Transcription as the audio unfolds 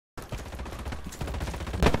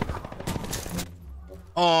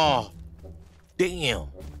Oh, damn.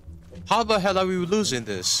 How the hell are we losing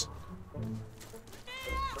this?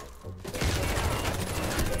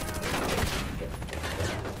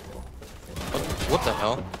 What the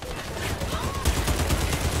hell?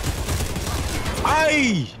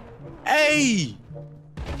 Aïe! Hey!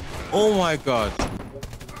 Oh my god.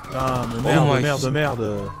 Ah, mais Oh merde, my merde,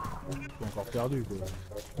 merde. Je suis encore perdu, quoi.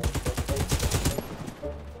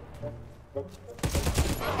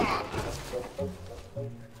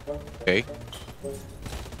 Okay.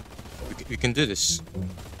 We can do this.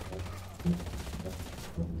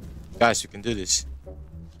 Guys, we can do this.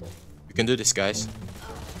 We can do this, guys.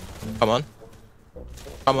 Come on.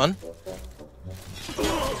 Come on.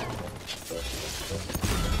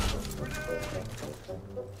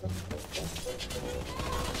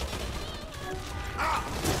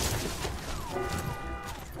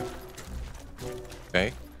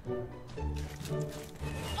 Okay.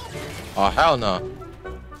 Oh, hell no.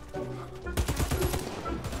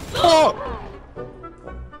 Oh!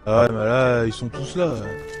 Ah ouais, mais là, ils sont tous là.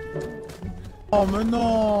 Oh, mais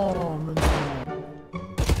non, mais non.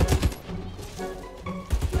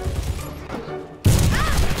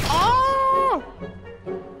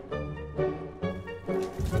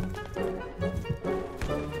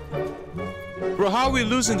 Bro, how are we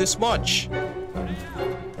losing this much?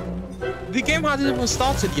 The game hasn't even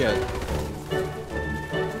started yet.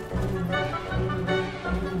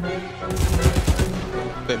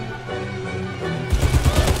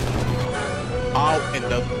 How in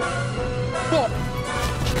the... What?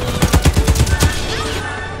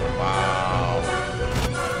 Wow.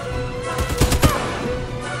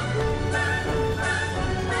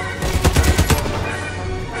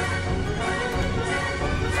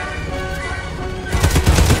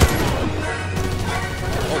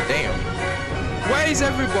 Oh, damn. Where is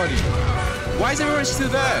everybody? Why is everyone still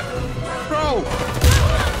there? Bro!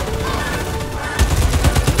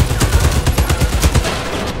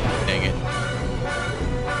 Dang it.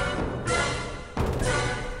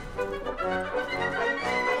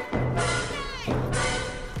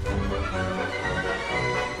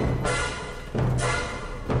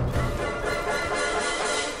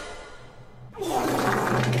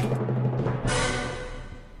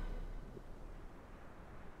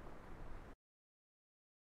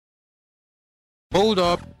 Hold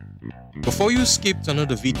up. Before you skip to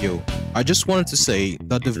another video, I just wanted to say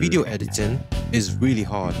that the video editing is really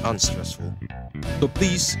hard and stressful. So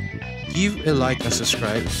please give a like and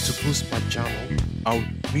subscribe to boost my channel. I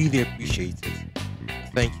would really appreciate it.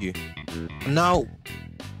 Thank you. Now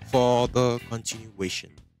for the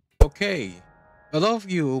continuation. Okay, a lot of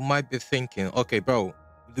you might be thinking, okay bro,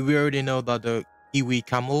 do we already know that the Iwi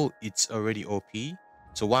camel it's already OP?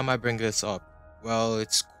 So why am I bringing this up? Well,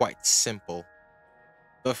 it's quite simple.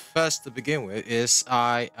 The first to begin with is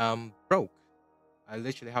I am broke. I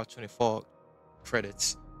literally have 24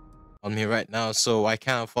 credits on me right now, so I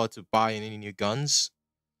can't afford to buy any new guns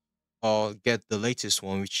or get the latest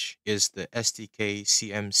one, which is the STK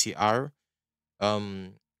CMCR.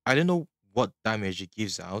 I don't know what damage it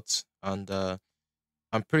gives out, and I'm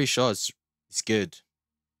pretty sure it's good.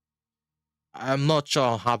 I'm not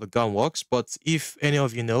sure how the gun works, but if any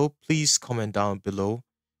of you know, please comment down below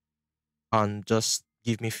and just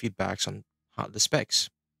give me feedbacks on how the specs.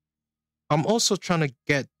 I'm also trying to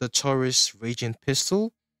get the Taurus Raging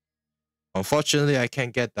Pistol. Unfortunately, I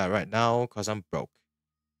can't get that right now because I'm broke.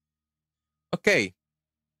 Okay.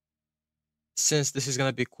 Since this is going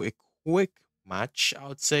to be a quick match, I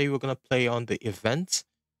would say we're going to play on the event.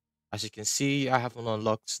 As you can see, I haven't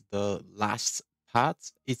unlocked the last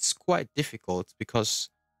part. It's quite difficult because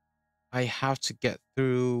I have to get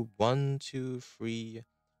through 1, 2, 3,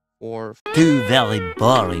 4, 2 very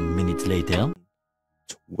boring minutes later.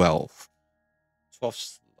 12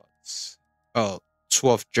 slots. Oh,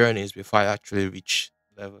 12 journeys before I actually reach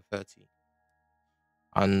level 30.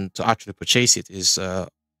 And to actually purchase it is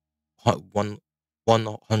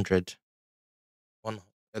 1100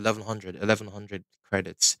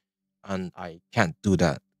 credits, and I can't do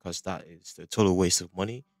that because that is the total waste of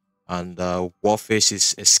money, and Warface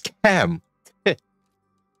is a scam.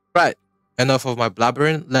 Right, enough of my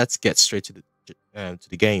blabbering. Let's get straight to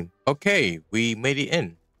the game. Okay, we made it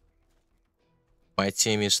in. My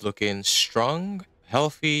team is looking strong,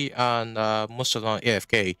 healthy, and most of them are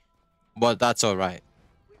AFK, but that's all right.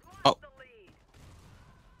 Oh,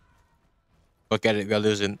 forget it, we're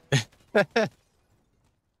losing.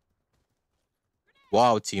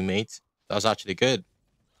 Wow, teammate, that was actually good.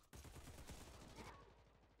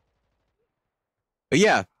 But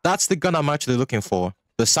yeah, that's the gun I'm actually looking for.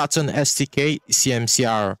 The Saturn STK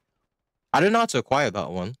CMCR. I don't know how to acquire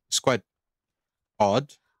that one. It's quite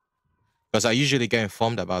odd because I usually get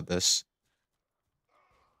informed about this.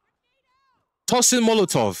 Tossing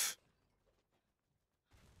Molotov.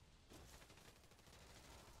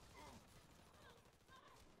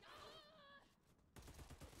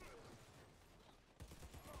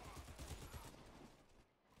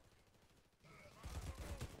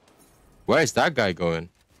 Where is that guy going?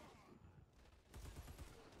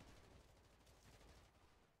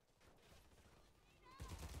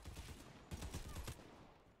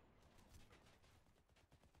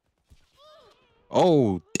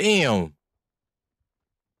 Oh, damn.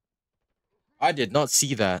 I did not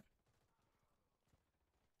see that.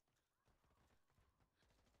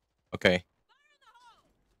 Okay.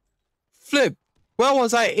 Flip. Where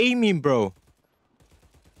was I aiming, bro?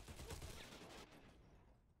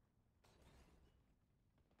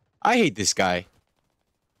 I hate this guy.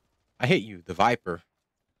 I hate you, the Viper.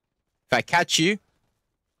 If I catch you,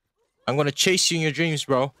 I'm gonna chase you in your dreams,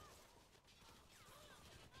 bro.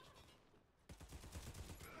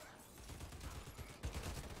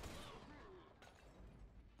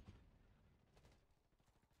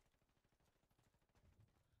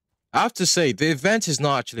 I have to say, the event is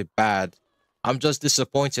not actually bad. I'm just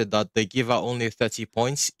disappointed that they give out only 30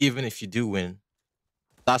 points, even if you do win.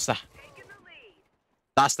 That's the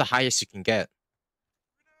highest you can get.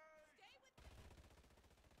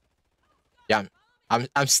 Yeah,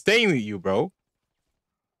 I'm staying with you, bro.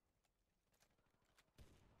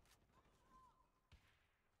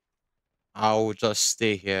 I'll just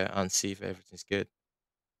stay here and see if everything's good.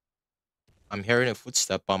 I'm hearing a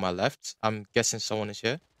footstep on my left. I'm guessing someone is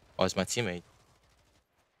here. Or it's my teammate.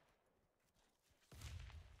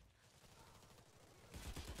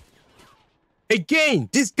 Again,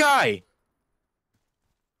 this guy!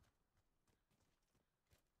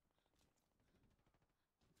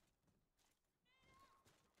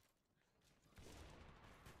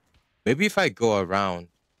 Maybe if I go around.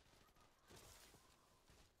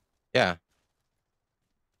 Yeah.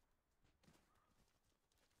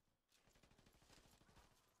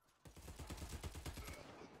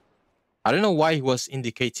 I don't know why he was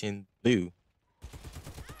indicating blue.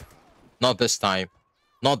 Not this time.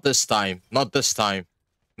 Not this time. Not this time.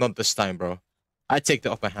 Not this time, bro. I take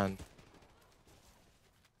the upper hand.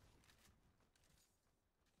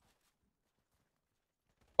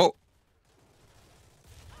 Oh.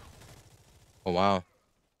 Oh, wow.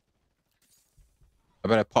 I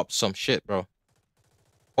better pop some shit, bro.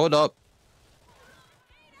 Hold up.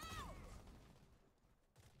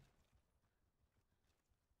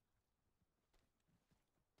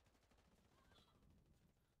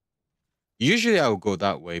 Usually I would go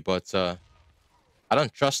that way, but I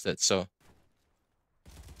don't trust it, so.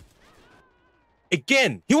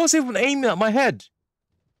 Again, he wasn't even aiming at my head.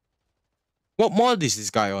 What mod is this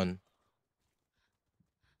guy on?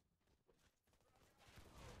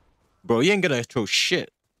 Bro, he ain't gonna throw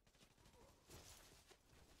shit.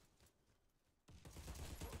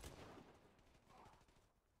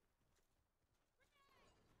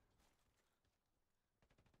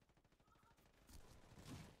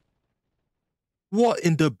 What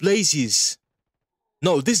in the blazes?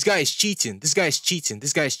 No, this guy is cheating. This guy is cheating.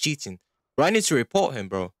 This guy is cheating. Bro, I need to report him,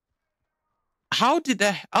 bro. How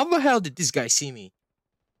the hell did this guy see me?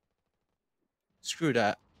 Screw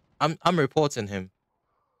that. I'm reporting him.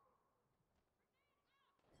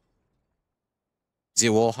 Is it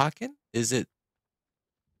wall hacking? Is it?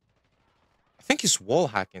 I think it's wall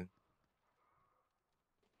hacking.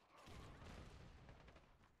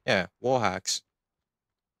 Yeah, wall hacks.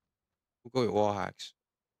 We'll go with wall hacks.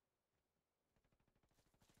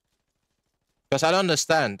 Because I don't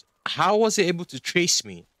understand. How was he able to trace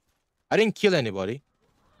me? I didn't kill anybody.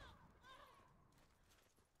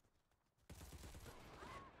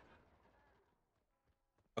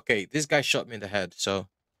 Okay, this guy shot me in the head, so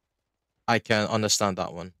I can understand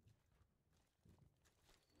that one.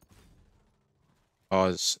 Oh,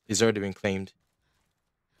 it's already been claimed.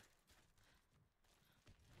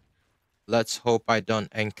 Let's hope I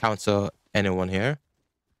don't encounter anyone here.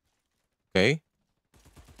 Okay.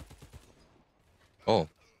 Oh.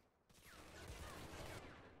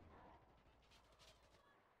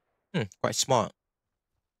 Quite smart.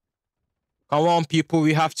 Come on, people.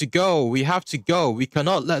 We have to go. We have to go. We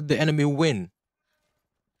cannot let the enemy win.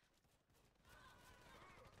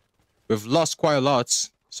 We've lost quite a lot,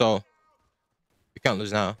 so we can't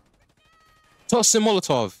lose now. Tossing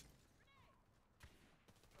Molotov.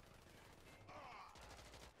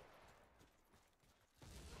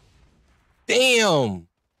 Damn!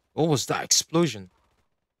 What was that explosion?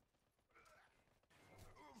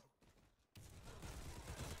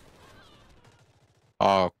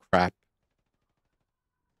 Oh, crap.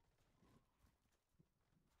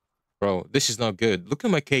 this is not good. Look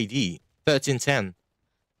at my KD. 1310.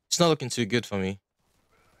 It's not looking too good for me.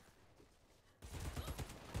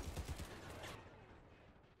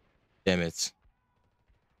 Damn it.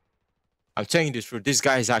 I'm telling you the truth. This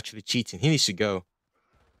guy is actually cheating. He needs to go.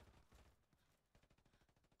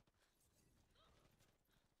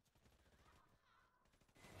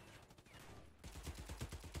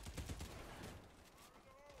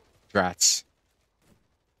 Rats.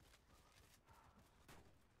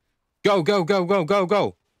 Go, go, go, go, go,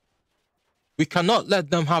 go. We cannot let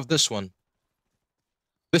them have this one.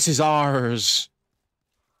 This is ours.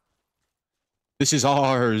 This is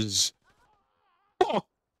ours. Oh.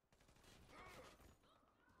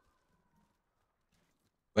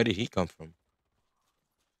 Where did he come from?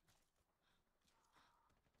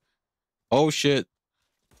 Oh, shit.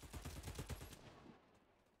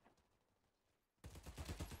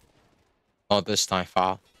 Not this time,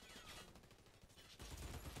 far.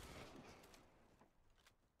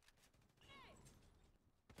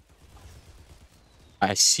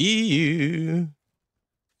 I see you.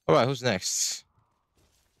 All right, who's next?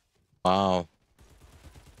 Wow.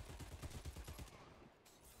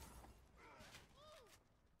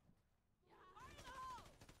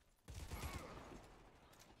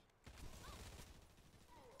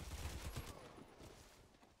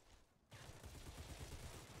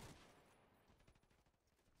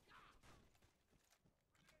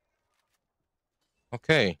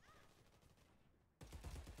 Okay.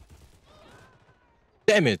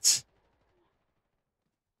 Damn it.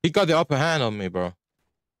 He got the upper hand on me, bro.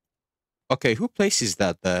 Okay, who places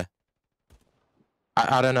that there?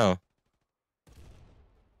 I don't know.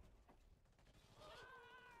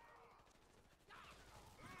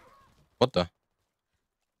 What the?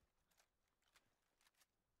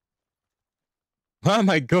 Where am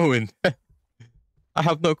I going? I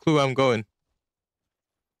have no clue where I'm going.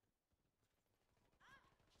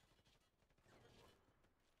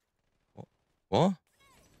 What?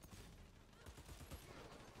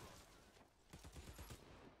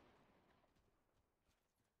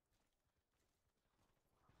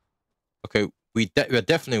 Okay, we're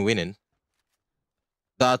definitely winning.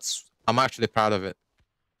 I'm actually proud of it.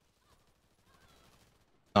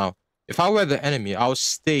 Now, if I were the enemy, I would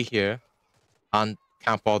stay here and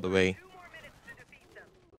camp all the way.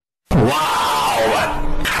 Wow!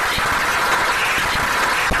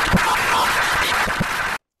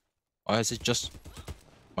 Or is it just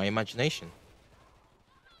my imagination?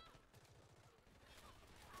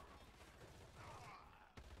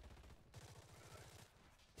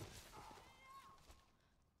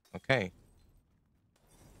 Okay.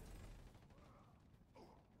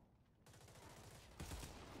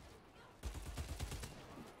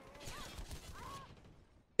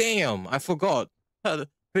 Damn, I forgot.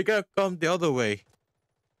 We gotta come the other way.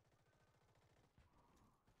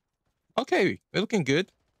 Okay, we're looking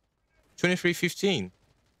good. 23-15.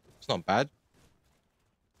 It's not bad.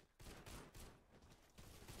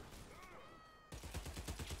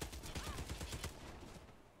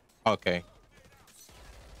 Okay.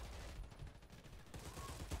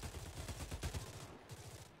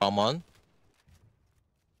 Come on.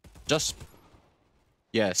 Just...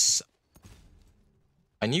 Yes.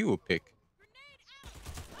 I knew you would pick.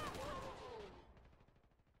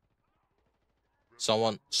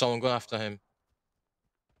 Someone go after him.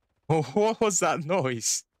 Oh, what was that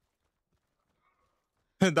noise?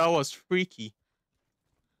 That was freaky.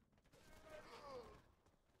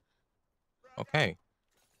 Okay.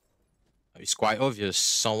 It's quite obvious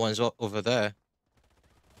someone's over there.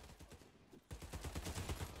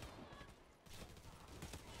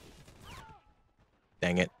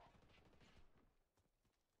 Dang it.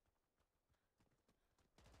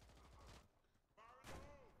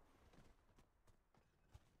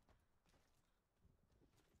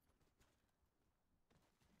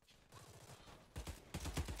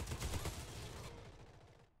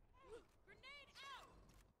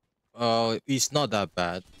 Oh, it's not that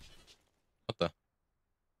bad. What the?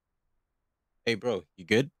 Hey, bro, you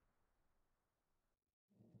good?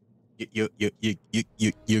 You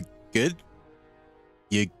good?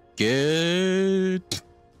 You good?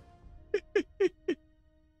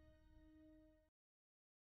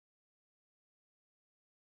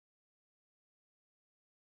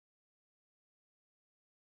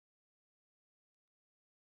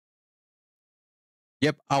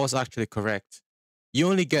 Yep, I was actually correct. You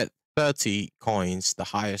only get 30 coins, the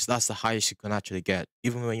highest. That's the highest you can actually get,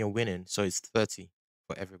 even when you're winning. So it's 30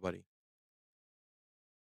 for everybody.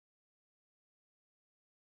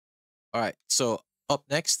 All right. So up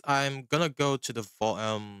next, I'm gonna go to the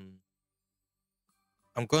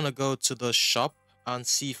shop and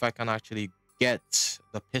see if I can actually get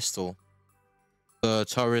the pistol. The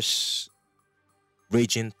Taurus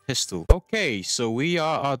Raging Pistol. Okay, so we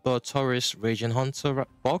are at the Taurus Raging Hunter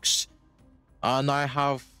box. And I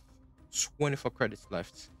have 24 credits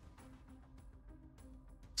left.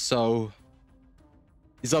 So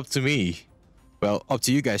it's up to me. Well, up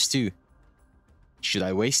to you guys too. Should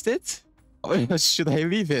I waste it? Or should I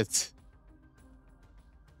leave it?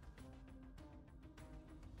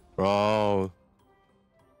 Bro.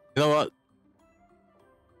 You know what?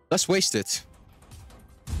 Let's waste it.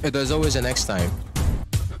 There's always a next time.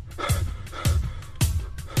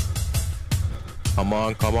 Come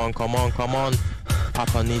on, come on, come on, come on.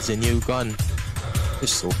 Papa needs a new gun.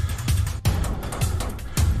 Pistol.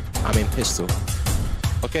 I mean pistol.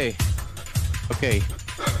 Okay. Okay.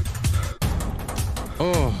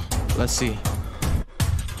 Oh, let's see.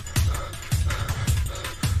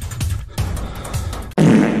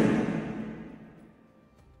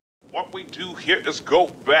 What we do here is go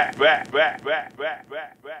back.